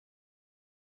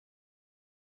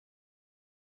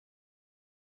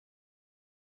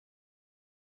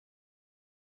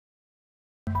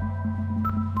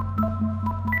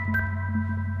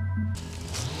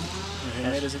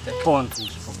mérőzitek? Pont 20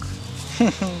 fok.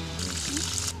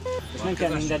 És nem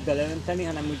kell mindent beleönteni,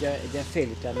 hanem ugye egy ilyen fél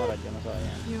liter maradjon az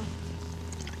alján. Jó.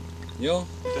 Jó?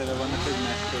 Tőle vannak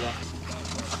egymástól a...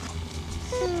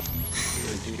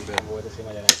 Gyűrűben volt, ez egy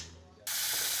magyar.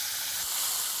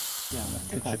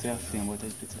 Kicsit ilyen film volt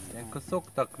egy picit. Akkor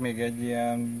szoktak még egy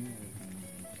ilyen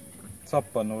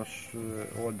szappanos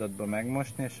oldatba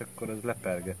megmosni, és akkor az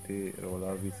lepergeti róla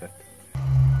a vizet.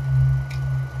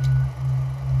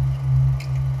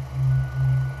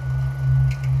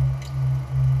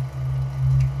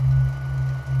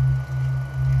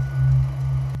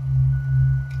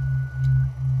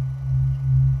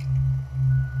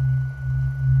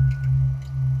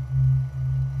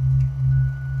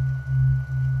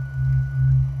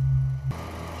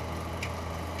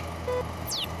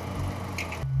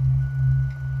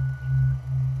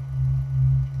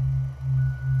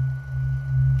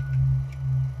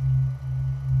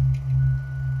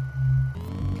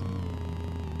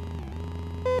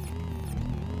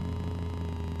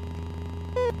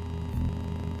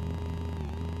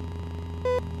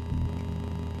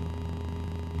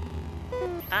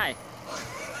 Állj!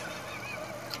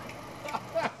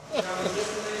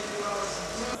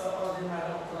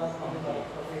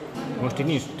 Most így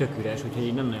nincs tök üres, úgyhogy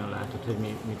így nem nagyon látod, hogy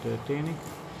mi történik.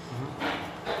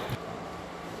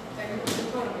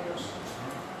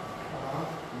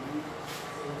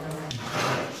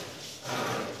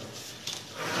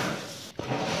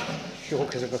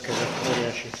 Jók ezek a kezek,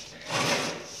 óriási.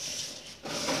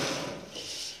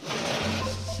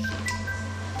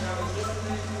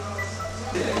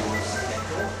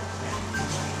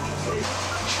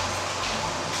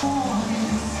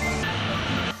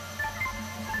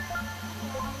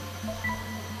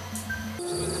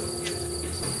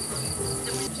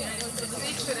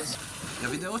 Ja,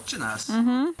 videót csinálsz?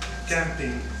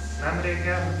 Camping.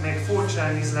 Nemrégen még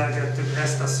furcsán ízlelgettük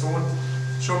ezt a szót,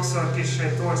 sokszor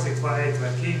kissé torzítva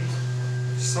ejtve ki,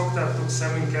 és szoktattuk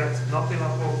szemünket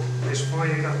napilapok és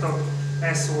folyóiratok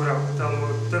e szóra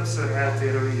utaló, többször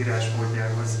eltérő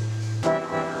írásmódjához.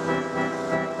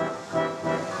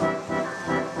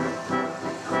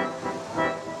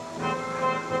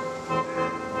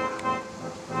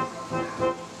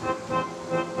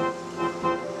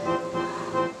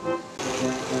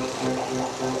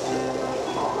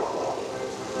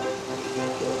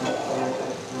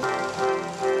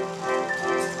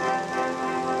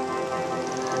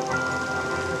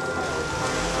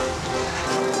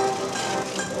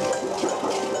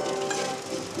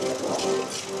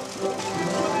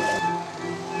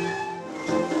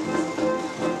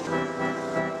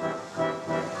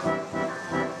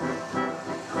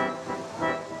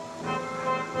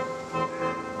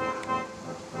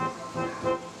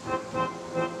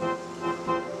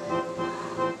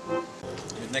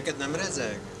 Neked nem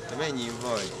rezeg? Te mennyi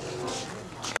vagy?